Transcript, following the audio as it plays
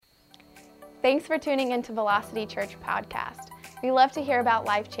Thanks for tuning into Velocity Church podcast. We love to hear about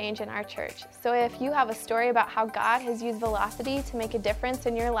life change in our church. So if you have a story about how God has used Velocity to make a difference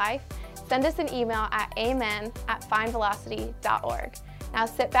in your life, send us an email at amen@findvelocity.org. Now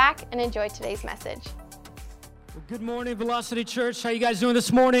sit back and enjoy today's message. Well, good morning, Velocity Church. How you guys doing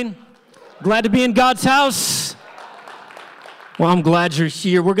this morning? Glad to be in God's house. Well, I'm glad you're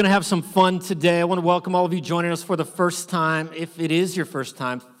here. We're going to have some fun today. I want to welcome all of you joining us for the first time. If it is your first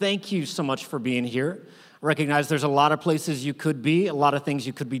time, thank you so much for being here. I recognize there's a lot of places you could be, a lot of things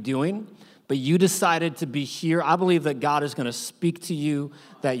you could be doing, but you decided to be here. I believe that God is going to speak to you,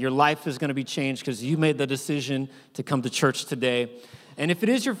 that your life is going to be changed because you made the decision to come to church today. And if it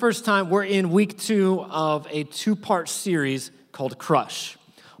is your first time, we're in week 2 of a 2-part series called Crush.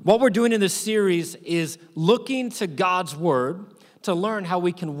 What we're doing in this series is looking to God's Word to learn how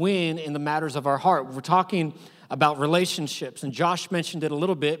we can win in the matters of our heart. We're talking about relationships, and Josh mentioned it a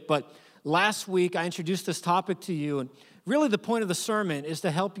little bit, but last week I introduced this topic to you, and really the point of the sermon is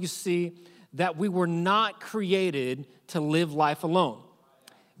to help you see that we were not created to live life alone.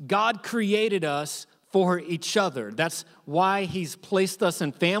 God created us for each other. That's why He's placed us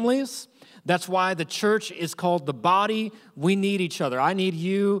in families. That's why the church is called the body. We need each other. I need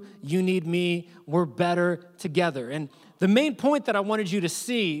you. You need me. We're better together. And the main point that I wanted you to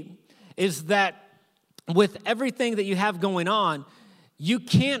see is that with everything that you have going on, you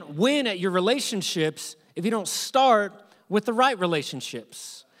can't win at your relationships if you don't start with the right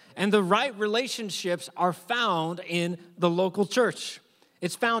relationships. And the right relationships are found in the local church.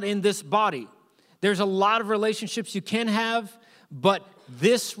 It's found in this body. There's a lot of relationships you can have, but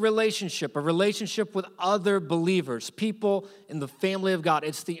this relationship, a relationship with other believers, people in the family of God,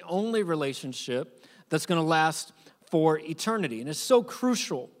 it's the only relationship that's going to last for eternity. And it's so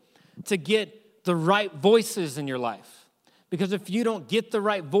crucial to get the right voices in your life. Because if you don't get the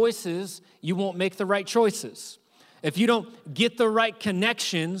right voices, you won't make the right choices. If you don't get the right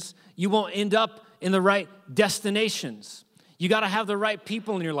connections, you won't end up in the right destinations. You got to have the right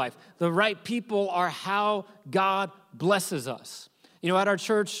people in your life. The right people are how God blesses us. You know, at our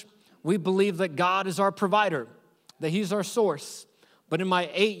church, we believe that God is our provider, that He's our source. But in my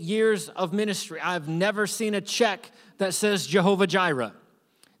 8 years of ministry, I've never seen a check that says Jehovah Jireh.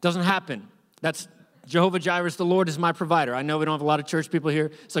 Doesn't happen. That's Jehovah Jireh is the Lord is my provider. I know we don't have a lot of church people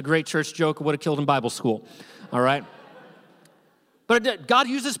here. It's a great church joke. It would have killed in Bible school. All right? But God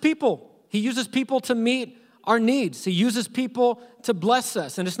uses people. He uses people to meet our needs. He uses people to bless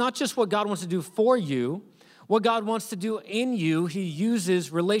us. And it's not just what God wants to do for you. What God wants to do in you, He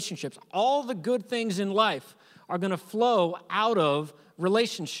uses relationships. All the good things in life are going to flow out of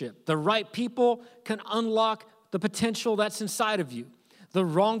relationship. The right people can unlock the potential that's inside of you. The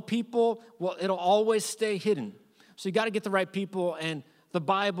wrong people, well, it'll always stay hidden. So you got to get the right people, and the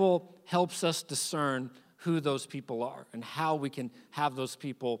Bible helps us discern who those people are and how we can have those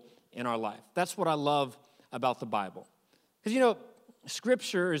people in our life. That's what I love about the Bible. Because, you know,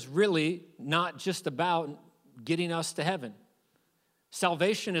 Scripture is really not just about getting us to heaven.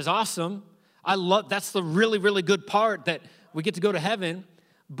 Salvation is awesome. That's the really, really good part, that we get to go to heaven.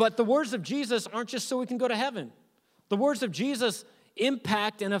 But the words of Jesus aren't just so we can go to heaven. The words of Jesus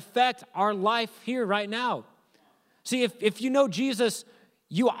impact and affect our life here right now. See, if you know Jesus,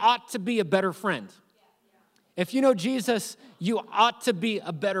 you ought to be a better friend. If you know Jesus, you ought to be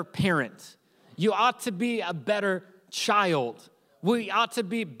a better parent. You ought to be a better child. We ought to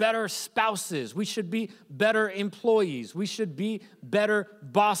be better spouses. We should be better employees. We should be better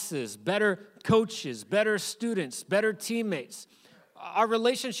bosses, better coaches, better students, better teammates. Our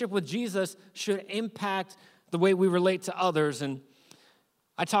relationship with Jesus should impact the way we relate to others. And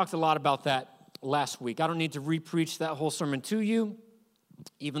I talked a lot about that last week. I don't need to re-preach that whole sermon to you,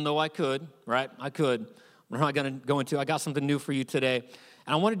 even though I could, right? I could. I'm not going to go into it. I got something new for you today. And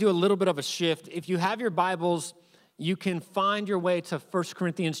I want to do a little bit of a shift. If you have your Bibles, you can find your way to 1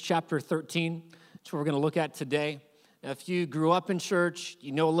 Corinthians chapter 13. That's what we're going to look at today. Now, if you grew up in church,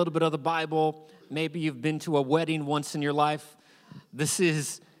 you know a little bit of the Bible, maybe you've been to a wedding once in your life, this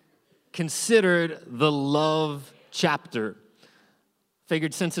is considered the love chapter.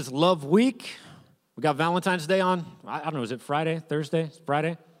 Figured since it's Love Week, we got Valentine's Day on. I don't know, is it Friday, Thursday? It's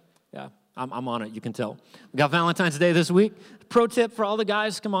Friday? Yeah, I'm on it, you can tell. We got Valentine's Day this week. Pro tip for all the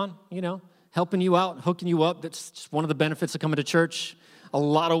guys, come on, you know. Helping you out, hooking you up. That's just one of the benefits of coming to church. A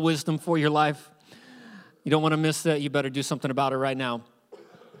lot of wisdom for your life. You don't want to miss that. You better do something about it right now.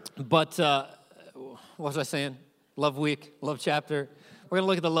 But what was I saying? Love Week, Love Chapter. We're going to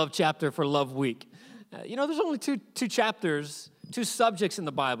look at the Love Chapter for Love Week. You know, there's only two chapters, two subjects in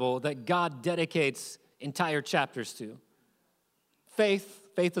the Bible that God dedicates entire chapters to. Faith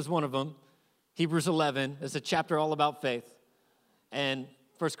is one of them, Hebrews 11 is a chapter all about faith. And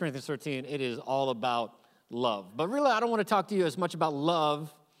 1 Corinthians 13, it is all about love. But really, I don't want to talk to you as much about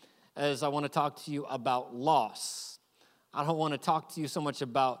love as I want to talk to you about loss. I don't want to talk to you so much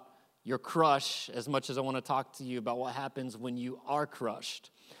about your crush as much as I want to talk to you about what happens when you are crushed.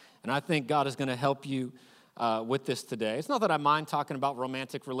 And I think God is going to help you with this today. It's not that I mind talking about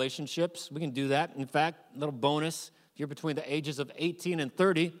romantic relationships. We can do that. In fact, a little bonus, if you're between the ages of 18 and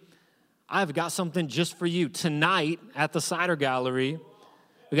 30, I've got something just for you. Tonight at the Cider Gallery,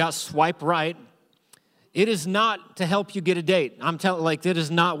 we got Swipe Right. It is not to help you get a date. I'm telling, that is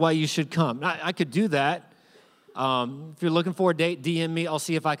not why you should come. I could do that. If you're looking for a date, DM me. I'll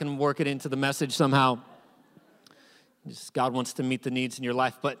see if I can work it into the message somehow. Just God wants to meet the needs in your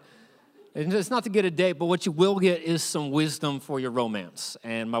life. But it's not to get a date, but what you will get is some wisdom for your romance.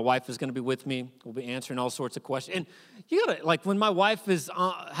 And my wife is going to be with me. We'll be answering all sorts of questions. And you got to, when my wife has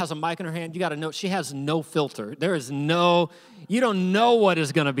a mic in her hand, you got to know she has no filter. There is you don't know what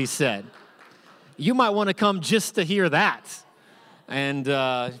is going to be said. You might want to come just to hear that and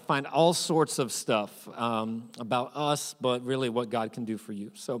find all sorts of stuff about us, but really what God can do for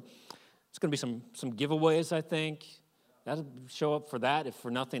you. So it's going to be some giveaways, I think. That'll show up for that, if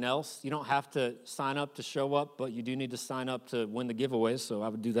for nothing else. You don't have to sign up to show up, but you do need to sign up to win the giveaways, so I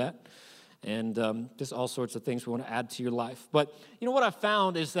would do that. And just all sorts of things we want to add to your life. But you know what I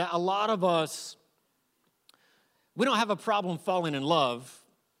found is that a lot of us, we don't have a problem falling in love.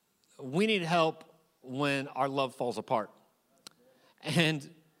 We need help when our love falls apart. And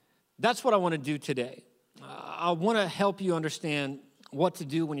that's what I want to do today. I want to help you understand what to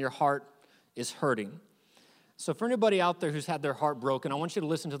do when your heart is hurting. So for anybody out there who's had their heart broken, I want you to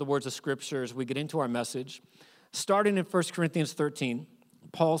listen to the words of Scripture as we get into our message. Starting in 1 Corinthians 13,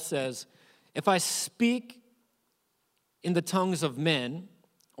 Paul says, "If I speak in the tongues of men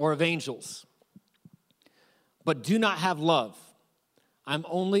or of angels, but do not have love, I'm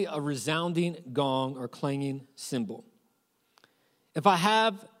only a resounding gong or clanging cymbal. If I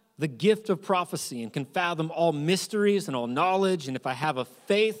have the gift of prophecy and can fathom all mysteries and all knowledge, and if I have a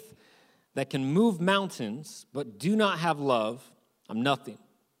faith that can move mountains but do not have love, I'm nothing.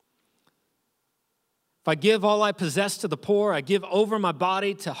 If I give all I possess to the poor, I give over my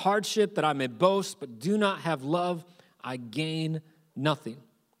body to hardship that I may boast, but do not have love, I gain nothing."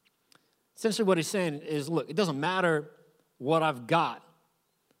 Essentially what he's saying is, look, it doesn't matter what I've got.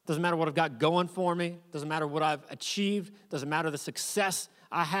 Doesn't matter what I've got going for me. Doesn't matter what I've achieved. Doesn't matter the success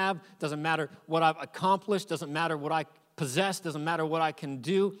I have. Doesn't matter what I've accomplished. Doesn't matter what I possess. Doesn't matter what I can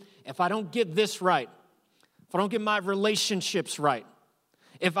do. If I don't get this right, if I don't get my relationships right,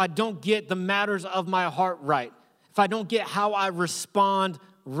 if I don't get the matters of my heart right, if I don't get how I respond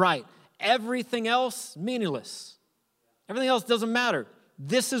right, everything else meaningless. Everything else doesn't matter.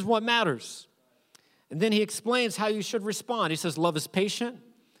 This is what matters. And then he explains how you should respond. He says, love is patient.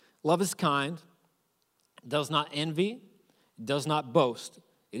 Love is kind, does not envy, does not boast,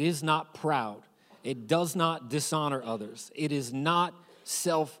 it is not proud, it does not dishonor others, it is not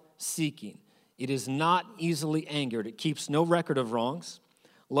self-seeking, it is not easily angered, it keeps no record of wrongs.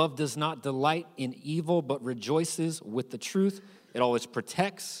 Love does not delight in evil, but rejoices with the truth. It always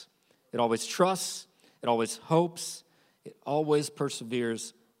protects, it always trusts, it always hopes, it always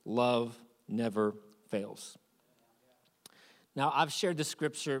perseveres. Love never fails. Now, I've shared this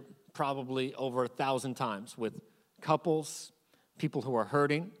scripture probably over 1,000 times with couples, people who are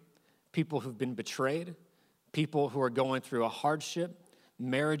hurting, people who've been betrayed, people who are going through a hardship,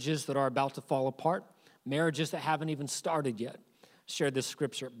 marriages that are about to fall apart, marriages that haven't even started yet. Shared this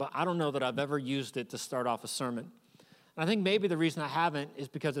scripture, but I don't know that I've ever used it to start off a sermon. And I think maybe the reason I haven't is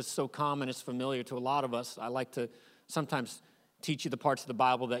because it's so common, it's familiar to a lot of us. I like to sometimes teach you the parts of the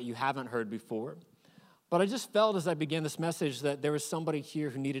Bible that you haven't heard before. But I just felt as I began this message that there was somebody here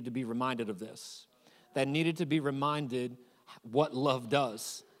who needed to be reminded of this, that needed to be reminded what love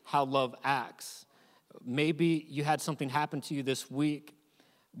does, how love acts. Maybe you had something happen to you this week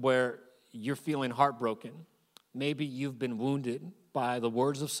where you're feeling heartbroken. Maybe you've been wounded by the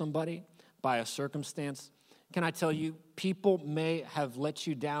words of somebody, by a circumstance. Can I tell you, people may have let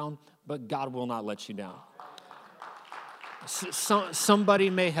you down, but God will not let you down. Somebody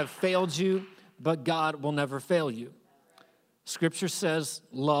may have failed you, but God will never fail you. Scripture says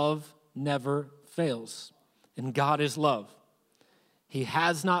love never fails, and God is love. He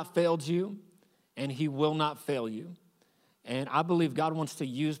has not failed you, and he will not fail you. And I believe God wants to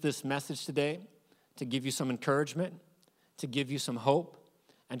use this message today to give you some encouragement, to give you some hope,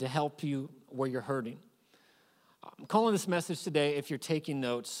 and to help you where you're hurting. I'm calling this message today, if you're taking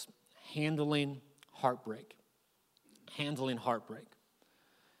notes, Handling Heartbreak. Handling Heartbreak.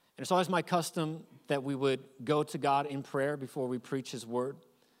 And it's always my custom that we would go to God in prayer before we preach his word.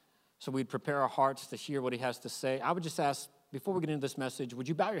 So we'd prepare our hearts to hear what he has to say. I would just ask, before we get into this message, would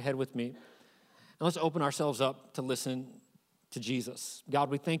you bow your head with me? And let's open ourselves up to listen to Jesus. God,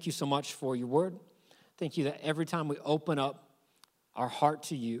 we thank you so much for your word. Thank you that every time we open up our heart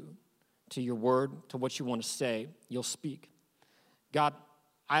to you, to your word, to what you want to say, you'll speak. God,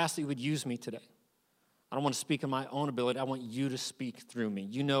 I ask that you would use me today. I don't want to speak in my own ability. I want you to speak through me.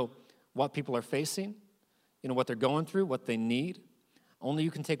 You know what people are facing. You know what they're going through, what they need. Only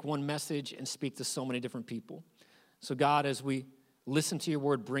you can take one message and speak to so many different people. So God, as we listen to your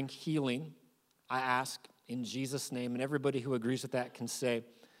word, bring healing, I ask in Jesus' name. And everybody who agrees with that can say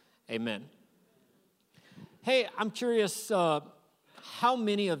amen. Hey, I'm curious, how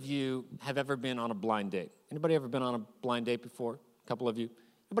many of you have ever been on a blind date? Anybody ever been on a blind date before? A couple of you.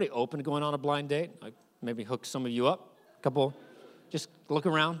 Anybody open to going on a blind date? Like maybe hook some of you up. A couple. Just look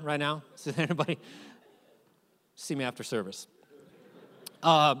around right now. Is anybody? See me after service.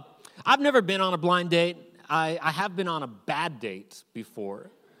 I've never been on a blind date. I have been on a bad date before.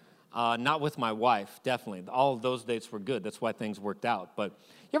 Not with my wife, definitely. All of those dates were good. That's why things worked out. But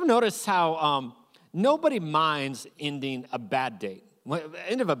you ever notice how nobody minds ending a bad date? At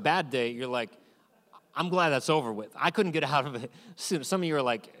the end of a bad date, you're like, I'm glad that's over with. I couldn't get out of it soon. Some of you are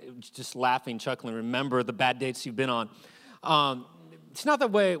like just laughing, chuckling. Remember the bad dates you've been on. It's not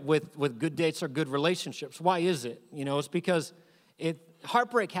that way with good dates or good relationships. Why is it? You know, it's because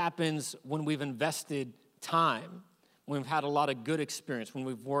heartbreak happens when we've invested time, when we've had a lot of good experience, when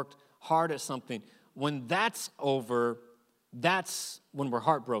we've worked hard at something. When that's over, that's when we're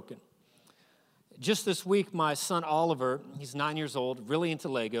heartbroken. Just this week, my son Oliver, he's 9 years old, really into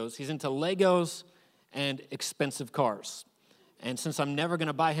Legos. He's into Legos and expensive cars. And since I'm never going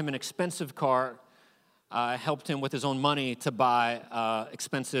to buy him an expensive car, I helped him with his own money to buy an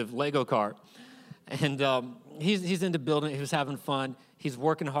expensive Lego car. And he's into building it. He was having fun. He's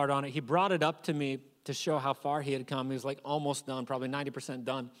working hard on it. He brought it up to me to show how far he had come. He was like almost done, probably 90%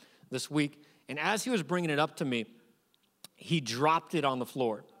 done this week. And as he was bringing it up to me, he dropped it on the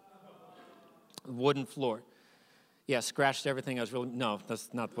floor. Wooden floor. Yeah, scratched everything. No,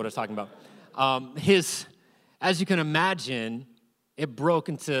 that's not what I was talking about. As you can imagine, it broke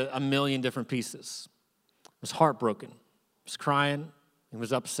into a million different pieces. I was heartbroken. I was crying. He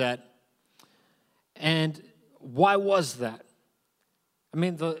was upset. And why was that? I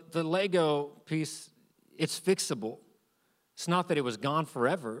mean, the Lego piece, it's fixable. It's not that it was gone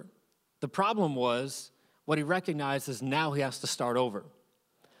forever. The problem was what he recognized is now he has to start over.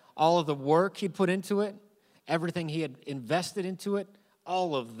 All of the work he'd put into it, everything he had invested into it,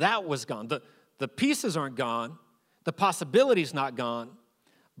 all of that was gone. The pieces aren't gone. The possibility's not gone.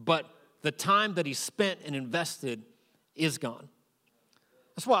 But the time that he spent and invested is gone.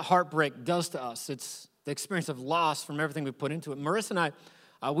 That's what heartbreak does to us. It's the experience of loss from everything we put into it. Marissa and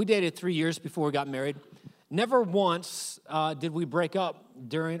I, we dated 3 years before we got married. Never once did we break up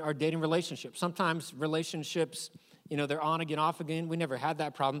during our dating relationship. Sometimes relationships, you know, they're on again, off again. We never had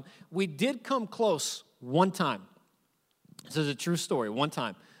that problem. We did come close one time. This is a true story. One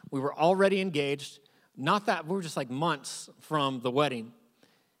time. We were already engaged. Not that, we were just like months from the wedding.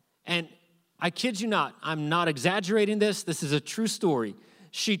 And I kid you not, I'm not exaggerating this. This is a true story.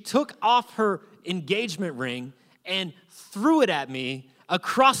 She took off her engagement ring and threw it at me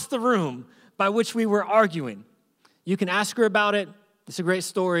across the room by which we were arguing. You can ask her about it. It's a great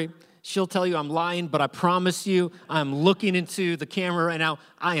story. She'll tell you I'm lying, but I promise you, I'm looking into the camera right now.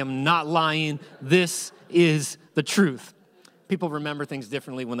 I am not lying. This is the truth. People remember things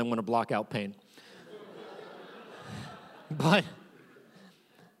differently when they want to block out pain. But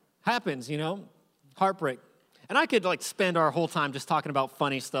happens, you know, heartbreak. And I could like spend our whole time just talking about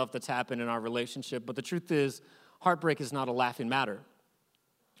funny stuff that's happened in our relationship, but the truth is, heartbreak is not a laughing matter.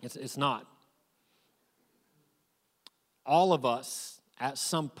 It's not. All of us, at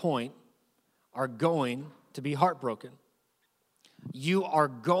some point, are going to be heartbroken. You are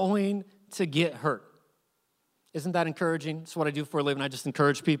going to get hurt. Isn't that encouraging? It's what I do for a living. I just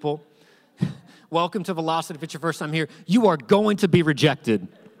encourage people. Welcome to Velocity. If it's your first time here, you are going to be rejected.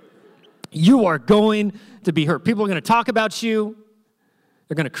 You are going to be hurt. People are going to talk about you.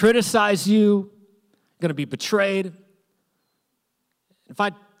 They're going to criticize you. You're going to be betrayed. If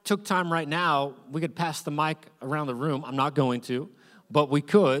I took time right now, we could pass the mic around the room. I'm not going to, but we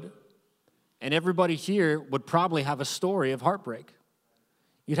could. And everybody here would probably have a story of heartbreak.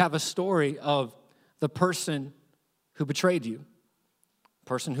 You'd have a story of the person who betrayed you,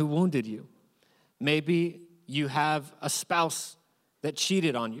 person who wounded you. Maybe you have a spouse that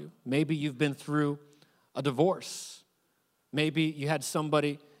cheated on you. Maybe you've been through a divorce. Maybe you had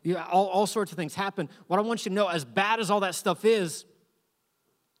somebody all sorts of things happen. What I want you to know, as bad as all that stuff is,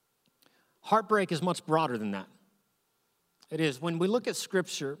 heartbreak is much broader than that. It is. When we look at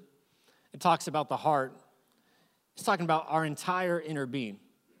Scripture, it talks about the heart. It's talking about our entire inner being.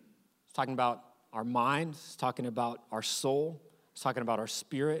 It's talking about our mind. It's talking about our soul. It's talking about our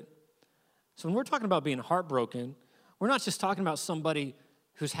spirit. So when we're talking about being heartbroken, we're not just talking about somebody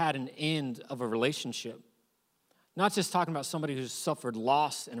who's had an end of a relationship. Not just talking about somebody who's suffered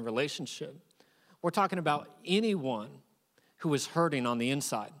loss in a relationship. We're talking about anyone who is hurting on the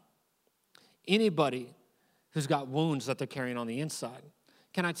inside. Anybody who's got wounds that they're carrying on the inside.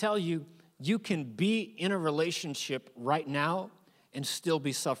 Can I tell you, you can be in a relationship right now and still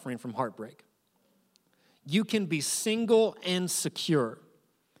be suffering from heartbreak. You can be single and secure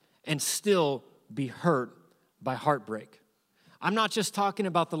and still be hurt by heartbreak. I'm not just talking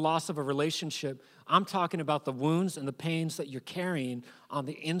about the loss of a relationship. I'm talking about the wounds and the pains that you're carrying on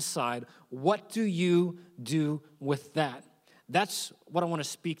the inside. What do you do with that? That's what I want to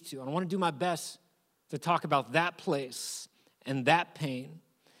speak to. I want to do my best to talk about that place and that pain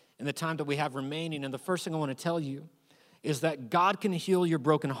in the time that we have remaining. And the first thing I want to tell you is that God can heal your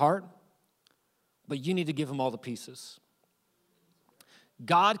broken heart, but you need to give him all the pieces.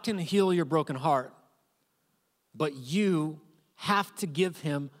 God can heal your broken heart, but you have to give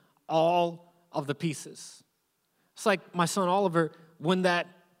him all of the pieces. It's like my son Oliver, when that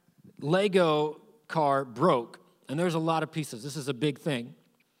Lego car broke, and there's a lot of pieces. This is a big thing.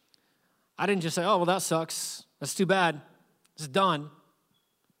 I didn't just say, oh, well, that sucks. That's too bad. It's done.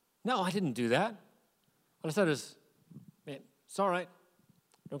 No, I didn't do that. What I said is, man, it's all right.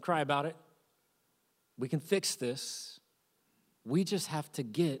 Don't cry about it. We can fix this. We just have to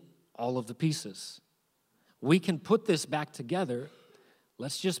get all of the pieces. We can put this back together.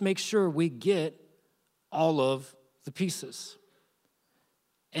 Let's just make sure we get all of the pieces.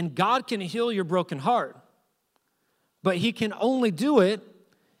 And God can heal your broken heart, but he can only do it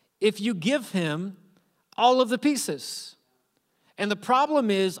if you give him all of the pieces. And the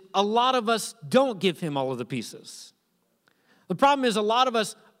problem is, a lot of us don't give him all of the pieces. The problem is, a lot of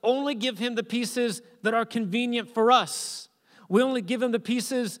us only give him the pieces that are convenient for us. We only give him the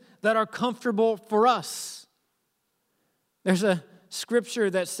pieces that are comfortable for us. There's a scripture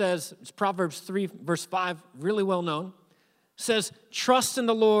that says, it's Proverbs 3, verse 5, really well known, says, trust in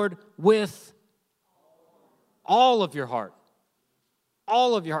the Lord with all of your heart.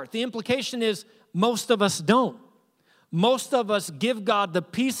 All of your heart. The implication is most of us don't. Most of us give God the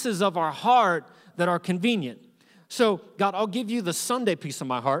pieces of our heart that are convenient. So, God, I'll give you the Sunday piece of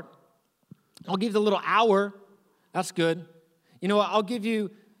my heart. I'll give you the little hour. That's good. You know what? I'll give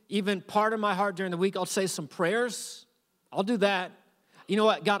you even part of my heart during the week. I'll say some prayers. I'll do that. You know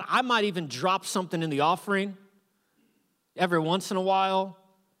what, God, I might even drop something in the offering every once in a while.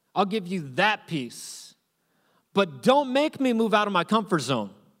 I'll give you that piece. But don't make me move out of my comfort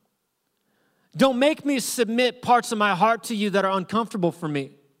zone. Don't make me submit parts of my heart to you that are uncomfortable for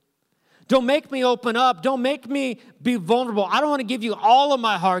me. Don't make me open up. Don't make me be vulnerable. I don't want to give you all of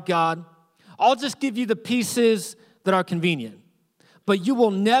my heart, God. I'll just give you the pieces that are convenient. But you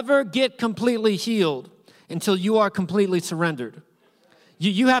will never get completely healed until you are completely surrendered.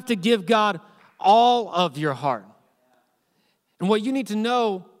 You have to give God all of your heart. And what you need to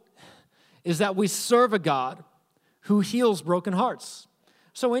know is that we serve a God who heals broken hearts.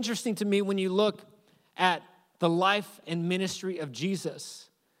 So interesting to me when you look at the life and ministry of Jesus.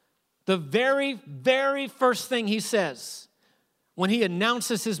 The very, very first thing he says when he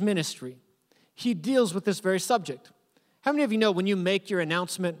announces his ministry, he deals with this very subject. How many of you know when you make your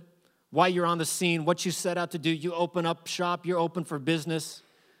announcement, why you're on the scene, what you set out to do, you open up shop, you're open for business,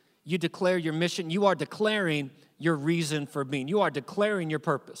 you declare your mission, you are declaring your reason for being. You are declaring your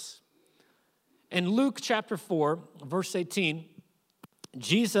purpose. In Luke chapter 4, verse 18,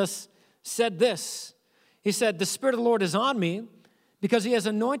 Jesus said this. He said, the Spirit of the Lord is on me because he has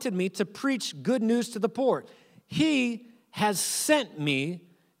anointed me to preach good news to the poor. He has sent me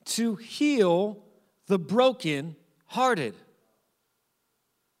to heal the brokenhearted,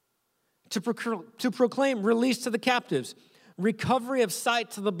 to proclaim release to the captives, recovery of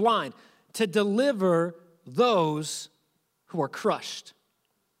sight to the blind, to deliver those who are crushed.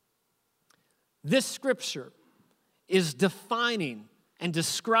 This scripture is defining and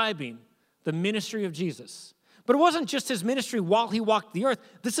describing the ministry of Jesus. But it wasn't just his ministry while he walked the earth.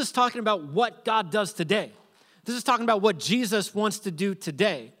 This is talking about what God does today. This is talking about what Jesus wants to do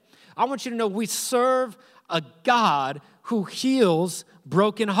today. I want you to know we serve a God who heals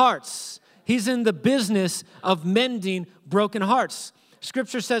broken hearts. He's in the business of mending broken hearts.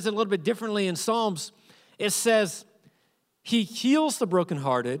 Scripture says it a little bit differently in Psalms. It says, He heals the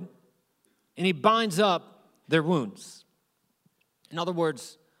brokenhearted, and he binds up their wounds. In other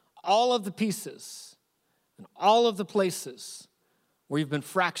words, all of the pieces and all of the places where you've been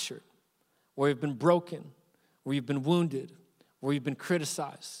fractured, where you've been broken, where you've been wounded, where you've been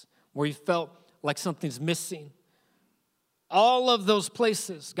criticized, where you felt like something's missing. All of those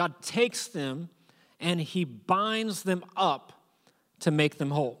places, God takes them and he binds them up to make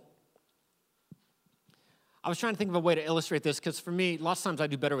them whole. I was trying to think of a way to illustrate this because for me, lots of times I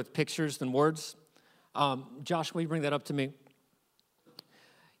do better with pictures than words. Josh, will you bring that up to me?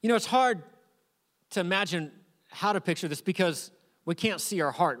 You know, it's hard to imagine how to picture this because we can't see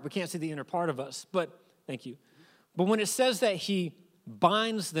our heart. We can't see the inner part of us. But, thank you. But when it says that he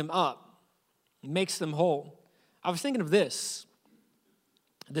binds them up, makes them whole, I was thinking of this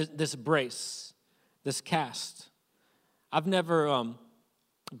brace, this cast. I've never,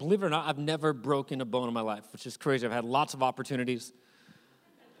 believe it or not, I've never broken a bone in my life, which is crazy. I've had lots of opportunities.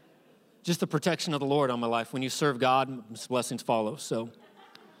 Just the protection of the Lord on my life. When you serve God, His blessings follow. So,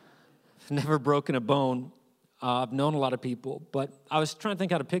 I've never broken a bone. I've known a lot of people, but I was trying to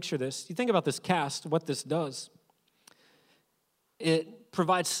think how to picture this. You think about this cast, what this does. It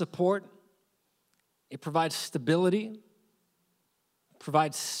provides support. It provides stability. It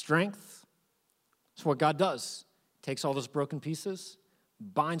provides strength. That's what God does. Takes all those broken pieces,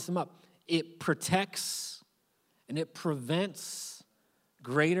 binds them up. It protects and it prevents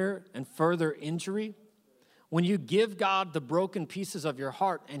greater and further injury. When you give God the broken pieces of your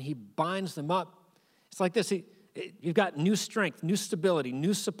heart and he binds them up, it's like this. You've got new strength, new stability,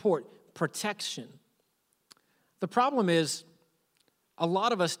 new support, protection. The problem is a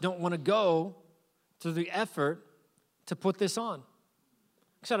lot of us don't want to go through the effort to put this on. Like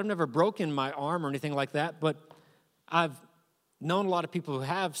I said, I've never broken my arm or anything like that, but I've known a lot of people who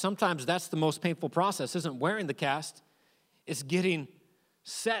have. Sometimes that's the most painful process, isn't wearing the cast. It's getting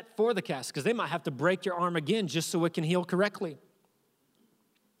set for the cast because they might have to break your arm again just so it can heal correctly.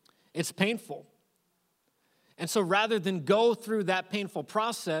 It's painful. And so rather than go through that painful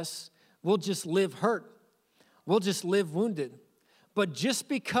process, we'll just live hurt. We'll just live wounded. But just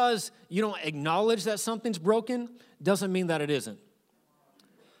because you don't acknowledge that something's broken doesn't mean that it isn't.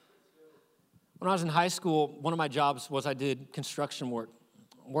 When I was in high school, one of my jobs was I did construction work.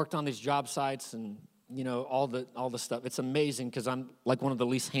 Worked on these job sites and, you know, all the stuff. It's amazing because I'm like one of the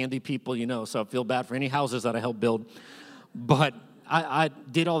least handy people, you know, so I feel bad for any houses that I help build. But I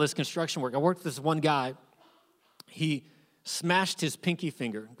did all this construction work. I worked with this one guy. He smashed his pinky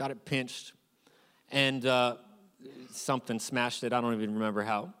finger, got it pinched, and something smashed it. I don't even remember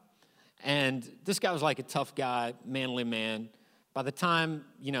how. And this guy was like a tough guy, manly man. By the time,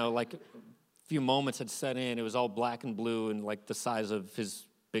 you know, like a few moments had set in, it was all black and blue and like the size of his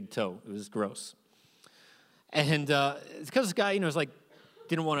big toe. It was gross. And it's because this guy, you know, was like,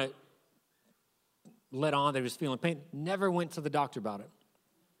 didn't want to let on that he was feeling pain. Never went to the doctor about it.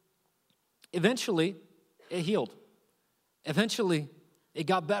 Eventually, it healed. Eventually, it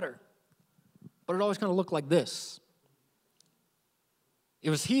got better. But it always kind of looked like this. It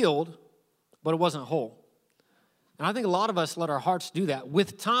was healed, but it wasn't whole. And I think a lot of us let our hearts do that.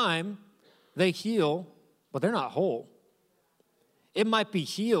 With time, they heal, but they're not whole. It might be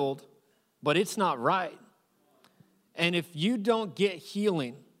healed, but it's not right. And if you don't get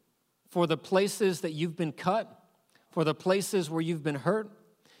healing for the places that you've been cut, for the places where you've been hurt,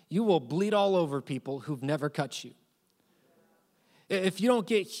 you will bleed all over people who've never cut you. If you don't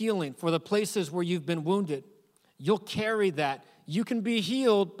get healing for the places where you've been wounded, you'll carry that. You can be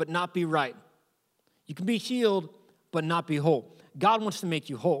healed, but not be right. You can be healed, but not be whole. God wants to make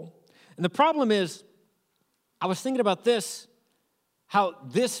you whole. And the problem is, I was thinking about this, how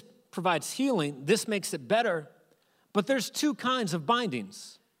this provides healing, this makes it better, but there's two kinds of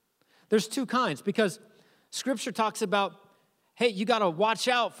bindings. There's two kinds because Scripture talks about, hey, you got to watch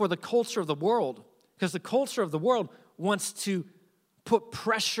out for the culture of the world because the culture of the world wants to put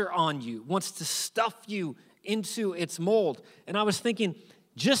pressure on you, wants to stuff you into its mold. And I was thinking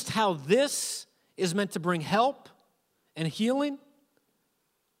just how this is meant to bring help and healing.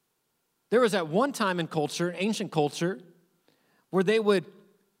 There was at one time in culture, ancient culture, where they would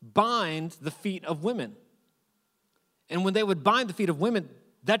bind the feet of women. And when they would bind the feet of women,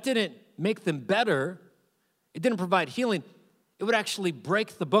 that didn't make them better. It didn't provide healing. It would actually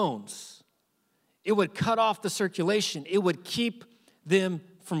break the bones. It would cut off the circulation. It would keep them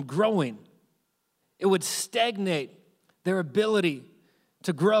from growing. It would stagnate their ability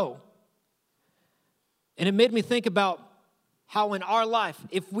to grow. And it made me think about how in our life,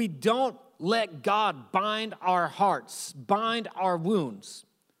 if we don't let God bind our hearts, bind our wounds,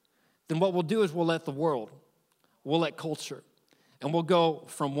 then what we'll do is we'll let the world, we'll let culture. And we'll go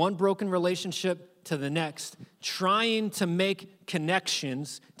from one broken relationship to the next, trying to make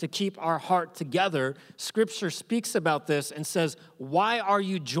connections to keep our heart together. Scripture speaks about this and says, why are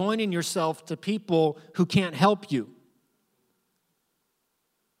you joining yourself to people who can't help you?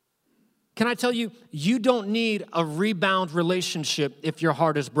 Can I tell you, you don't need a rebound relationship if your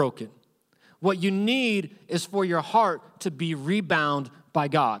heart is broken. What you need is for your heart to be rebound by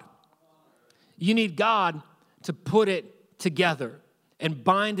God. You need God to put it together and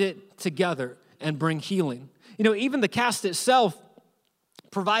bind it together and bring healing. You know, even the cast itself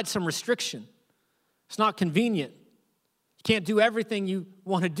provides some restriction. It's not convenient. You can't do everything you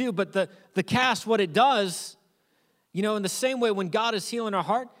want to do, but the cast, what it does, you know, in the same way when God is healing our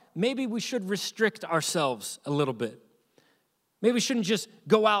heart, maybe we should restrict ourselves a little bit. Maybe we shouldn't just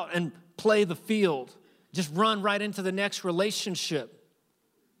go out and play the field, just run right into the next relationship.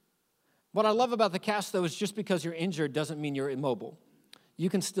 What I love about the cast, though, is just because you're injured doesn't mean you're immobile. You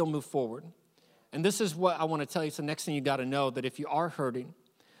can still move forward. And this is what I want to tell you. It's the next thing you got to know, that if you are hurting,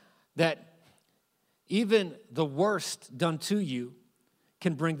 that even the worst done to you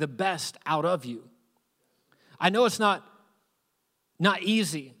can bring the best out of you. I know it's not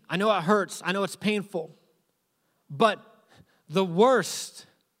easy. I know it hurts. I know it's painful. But the worst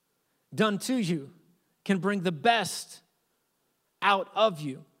done to you can bring the best out of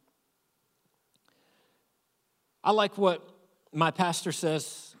you. I like what my pastor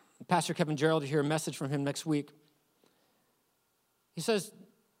says, Pastor Kevin Gerald. You hear a message from him next week. He says,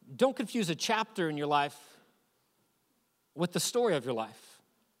 don't confuse a chapter in your life with the story of your life.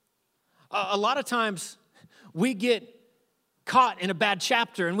 A lot of times we get caught in a bad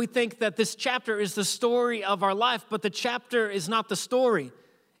chapter and we think that this chapter is the story of our life, but the chapter is not the story.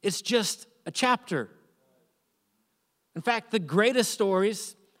 It's just a chapter. In fact, the greatest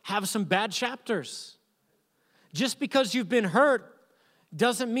stories have some bad chapters. Just because you've been hurt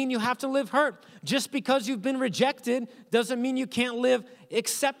doesn't mean you have to live hurt. Just because you've been rejected doesn't mean you can't live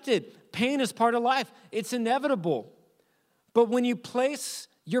accepted. Pain is part of life. It's inevitable. But when you place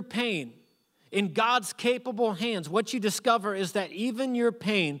your pain in God's capable hands, what you discover is that even your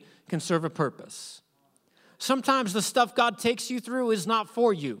pain can serve a purpose. Sometimes the stuff God takes you through is not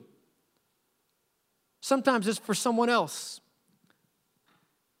for you. Sometimes it's for someone else.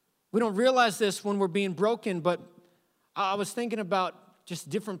 We don't realize this when we're being broken, but I was thinking about just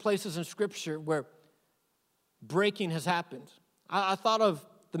different places in Scripture where breaking has happened. I thought of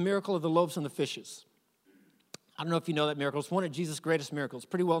the miracle of the loaves and the fishes. I don't know if you know that miracle. It's one of Jesus' greatest miracles,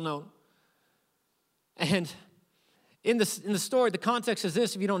 pretty well known. And in the story, the context is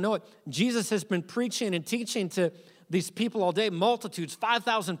this, if you don't know it, Jesus has been preaching and teaching to these people all day, multitudes,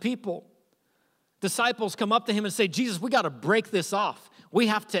 5,000 people. Disciples come up to him and say, Jesus, we got to break this off. We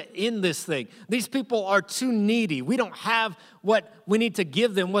have to end this thing. These people are too needy. We don't have what we need to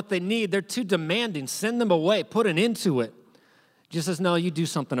give them what they need. They're too demanding. Send them away. Put an end to it. Jesus says, no, you do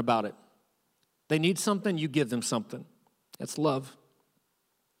something about it. They need something, you give them something. That's love.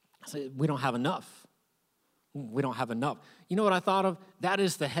 I say, we don't have enough. We don't have enough. You know what I thought of? That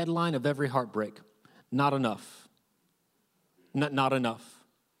is the headline of every heartbreak. Not enough. Not enough.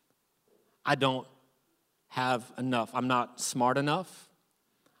 I don't have enough. I'm not smart enough.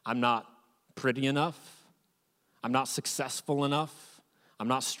 I'm not pretty enough. I'm not successful enough. I'm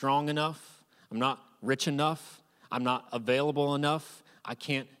not strong enough. I'm not rich enough. I'm not available enough. I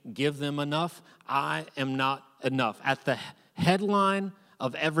can't give them enough. I am not enough. At the headline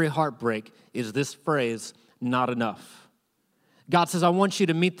of every heartbreak is this phrase, not enough. God says, I want you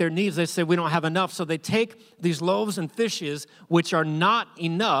to meet their needs. They say, we don't have enough. So they take these loaves and fishes, which are not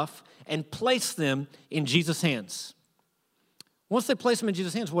enough, and place them in Jesus' hands. Once they place them in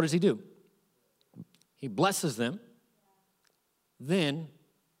Jesus' hands, what does he do? He blesses them. Then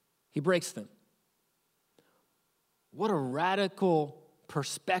he breaks them. What a radical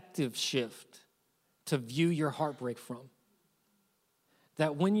perspective shift to view your heartbreak from.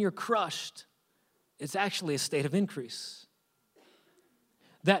 That when you're crushed, it's actually a state of increase.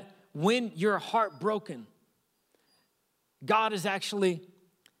 That when you're heartbroken, God is actually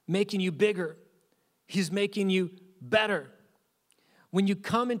making you bigger. He's making you better. When you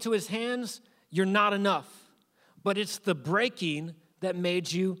come into his hands, you're not enough. But it's the breaking that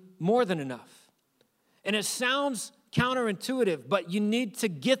made you more than enough. And it sounds counterintuitive, but you need to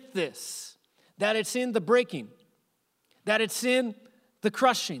get this, that it's in the breaking, that it's in the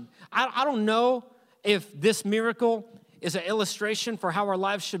crushing. I don't know if this miracle is an illustration for how our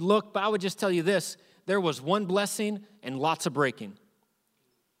lives should look, but I would just tell you this. There was one blessing and lots of breaking.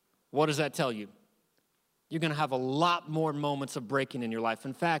 What does that tell you? You're going to have a lot more moments of breaking in your life.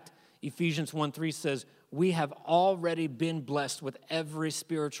 In fact, Ephesians 1:3 says, we have already been blessed with every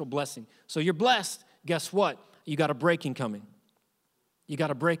spiritual blessing. So you're blessed. Guess what? You got a breaking coming. You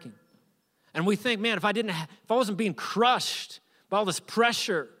got a breaking. And we think, man, if I wasn't being crushed by all this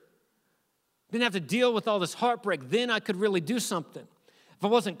pressure, didn't have to deal with all this heartbreak, then I could really do something. If I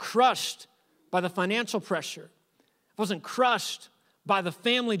wasn't crushed by the financial pressure, if I wasn't crushed by the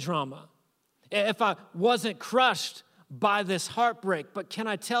family drama, if I wasn't crushed by this heartbreak. But can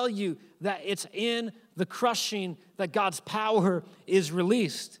I tell you that it's in the crushing that God's power is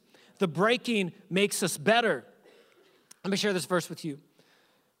released? The breaking makes us better. Let me share this verse with you.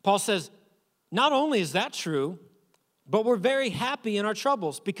 Paul says, not only is that true, but we're very happy in our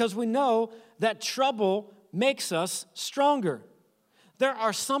troubles because we know that trouble makes us stronger. There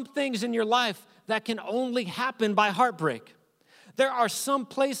are some things in your life that can only happen by heartbreak. There are some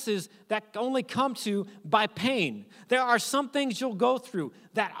places that only come to by pain. There are some things you'll go through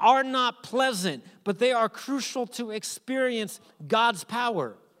that are not pleasant, but they are crucial to experience God's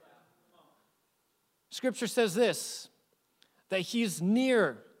power. Scripture says this, that He's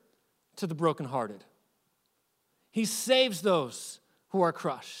near to the brokenhearted. He saves those who are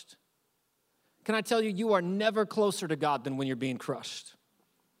crushed. Can I tell you, you are never closer to God than when you're being crushed.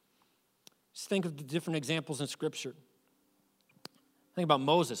 Just think of the different examples in Scripture. Think about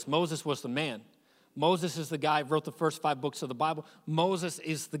Moses. Moses was the man. Moses is the guy who wrote the first 5 books of the Bible. Moses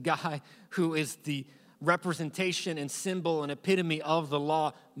is the guy who is the representation and symbol and epitome of the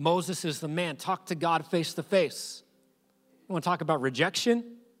law. Moses is the man. Talk to God face to face. You want to talk about rejection?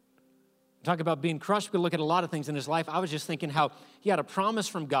 Talk about being crushed. We could look at a lot of things in his life. I was just thinking how he had a promise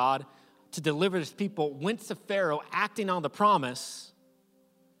from God to deliver his people, went to Pharaoh acting on the promise,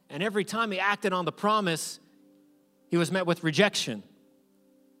 and every time he acted on the promise, he was met with rejection.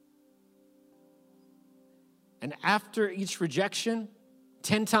 And after each rejection,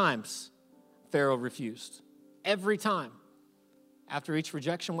 10 times, Pharaoh refused. Every time. After each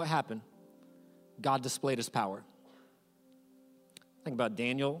rejection, what happened? God displayed his power. Think about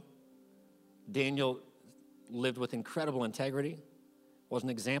Daniel. Daniel lived with incredible integrity, was an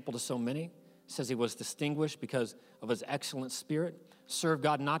example to so many. It says he was distinguished because of his excellent spirit. Served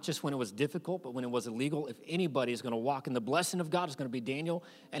God not just when it was difficult, but when it was illegal. If anybody is going to walk in the blessing of God, it's going to be Daniel.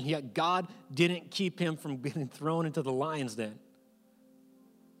 And yet God didn't keep him from getting thrown into the lion's den.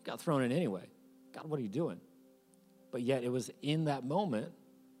 He got thrown in anyway. God, what are you doing? But yet it was in that moment,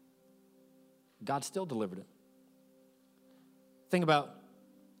 God still delivered him. Think about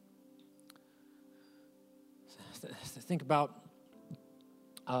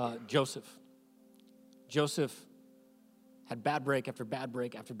Joseph. Joseph had bad break after bad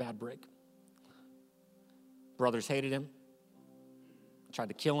break after bad break. Brothers hated him, tried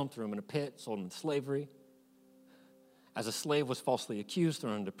to kill him, threw him in a pit, sold him into slavery. As a slave, was falsely accused,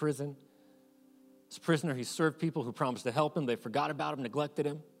 thrown into prison. As a prisoner, he served people who promised to help him. They forgot about him, neglected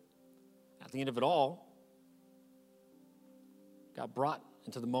him. At the end of it all, got brought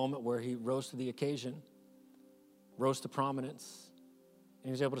into the moment where he rose to the occasion, rose to prominence, and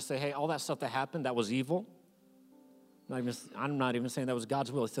he was able to say, hey, all that stuff that happened, that was evil. I'm not even saying that was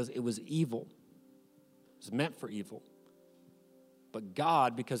God's will. It says it was evil. It was meant for evil. But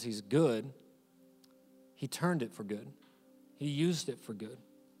God, because he's good, he turned it for good. He used it for good,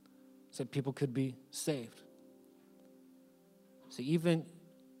 so that people could be saved. So even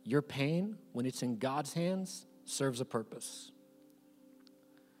your pain, when it's in God's hands, serves a purpose.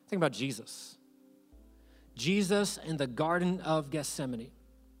 Think about Jesus. Jesus in the Garden of Gethsemane.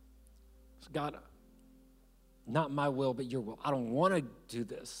 So God, not my will, but your will. I don't want to do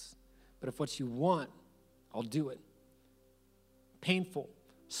this, but if what you want, I'll do it. Painful,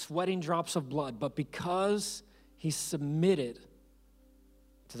 sweating drops of blood, but because he submitted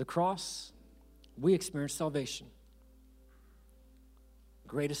to the cross, we experience salvation.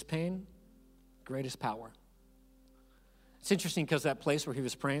 Greatest pain, greatest power. It's interesting because that place where he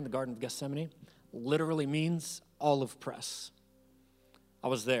was praying, the Garden of Gethsemane, literally means olive press. I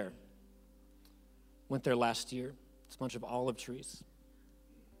was there. Went there last year. It's a bunch of olive trees.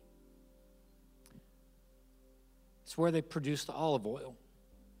 It's where they produce the olive oil.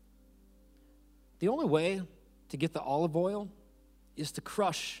 The only way to get the olive oil is to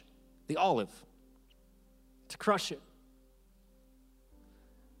crush the olive, to crush it.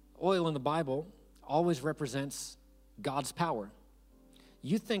 Oil in the Bible always represents God's power.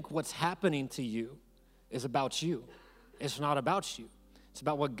 You think what's happening to you is about you. It's not about you. It's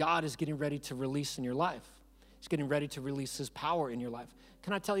about what God is getting ready to release in your life. He's getting ready to release his power in your life.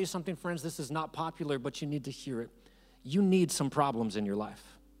 Can I tell you something, friends? This is not popular, but you need to hear it. You need some problems in your life.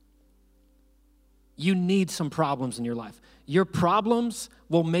 You need some problems in your life. Your problems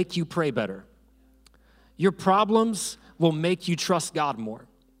will make you pray better. Your problems will make you trust God more.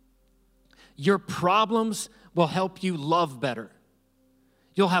 Your problems will help you love better.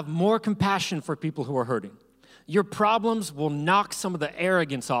 You'll have more compassion for people who are hurting. Your problems will knock some of the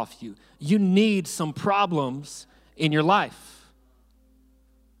arrogance off you. You need some problems in your life.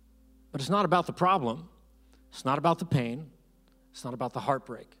 But it's not about the problem. It's not about the pain. It's not about the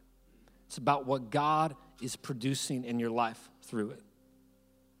heartbreak. It's about what God is producing in your life through it.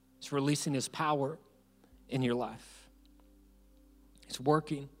 It's releasing His power in your life. It's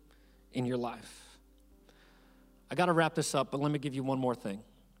working in your life. I got to wrap this up, but let me give you one more thing.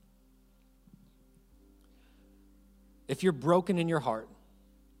 If you're broken in your heart,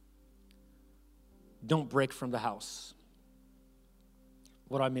 don't break from the house.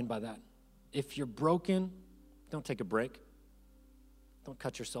 What do I mean by that? If you're broken, don't take a break. Don't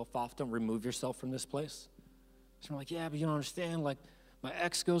cut yourself off. Don't remove yourself from this place. So I'm like, yeah, but you don't understand. Like, my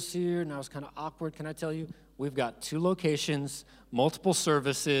ex goes here, and I was kind of awkward. Can I tell you? We've got 2 locations, multiple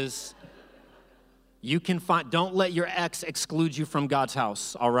services. You can find, don't let your ex exclude you from God's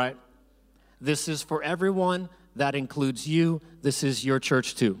house, all right? This is for everyone. That includes you. This is your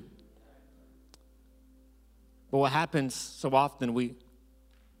church too. But what happens so often, we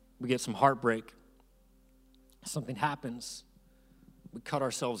get some heartbreak. Something happens. We cut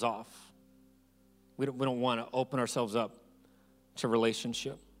ourselves off. We don't want to open ourselves up to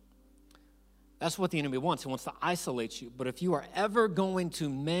relationship. That's what the enemy wants. He wants to isolate you. But if you are ever going to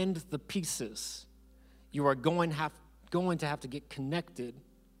mend the pieces, you are going to have to get connected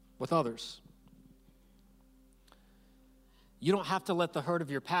with others. You don't have to let the hurt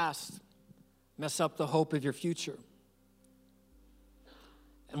of your past mess up the hope of your future.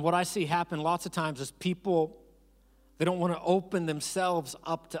 And what I see happen lots of times is people, they don't want to open themselves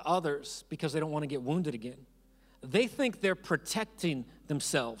up to others because they don't want to get wounded again. They think they're protecting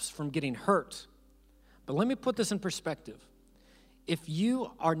themselves from getting hurt. But let me put this in perspective. If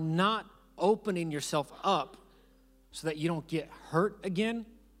you are not opening yourself up so that you don't get hurt again,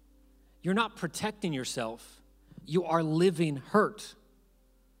 you're not protecting yourself. You are living hurt.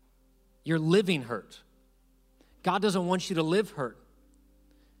 You're living hurt. God doesn't want you to live hurt.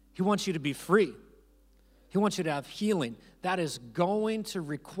 He wants you to be free. He wants you to have healing. That is going to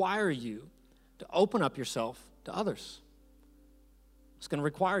require you to open up yourself to others. It's going to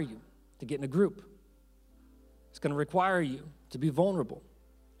require you to get in a group. It's going to require you to be vulnerable.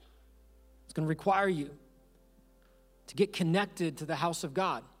 It's going to require you to get connected to the house of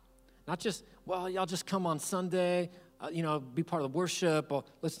God. Not just, well, y'all just come on Sunday, be part of the worship, or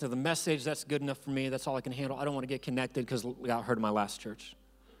listen to the message. That's good enough for me. That's all I can handle. I don't want to get connected because we got hurt in my last church.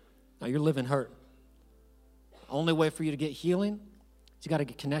 Now, you're living hurt. Only way for you to get healing is you got to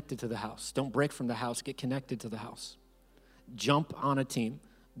get connected to the house. Don't break from the house. Get connected to the house. Jump on a team.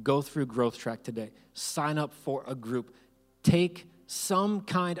 Go through Growth Track today. Sign up for a group. Take some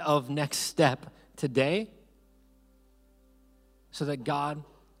kind of next step today so that God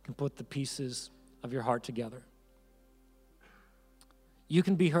can put the pieces of your heart together. You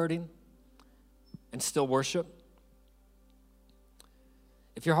can be hurting and still worship.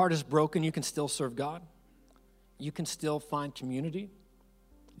 If your heart is broken, you can still serve God. You can still find community,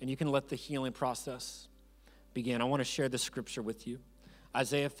 and you can let the healing process begin. I want to share this scripture with you.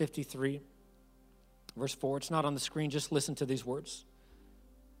 Isaiah 53, verse 4. It's not on the screen. Just listen to these words.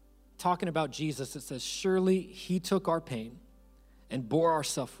 Talking about Jesus, it says, "Surely He took our pain and bore our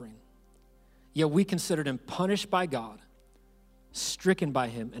suffering. Yet we considered Him punished by God, stricken by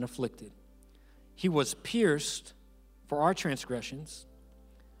Him and afflicted. He was pierced for our transgressions.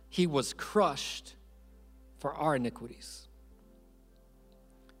 He was crushed for our iniquities.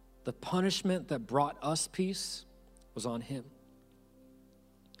 The punishment that brought us peace was on Him.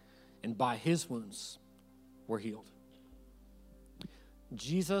 And by His wounds we're healed."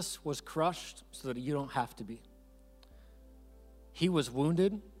 Jesus was crushed so that you don't have to be. He was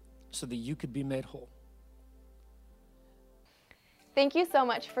wounded so that you could be made whole. Thank you so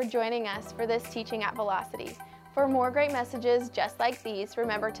much for joining us for this teaching at Velocity. For more great messages just like these,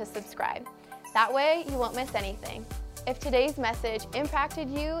 remember to subscribe. That way you won't miss anything. If today's message impacted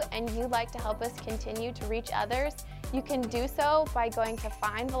you and you'd like to help us continue to reach others, you can do so by going to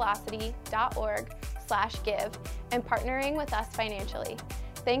findvelocity.org/give and partnering with us financially.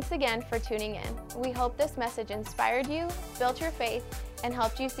 Thanks again for tuning in. We hope this message inspired you, built your faith, and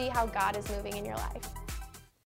helped you see how God is moving in your life.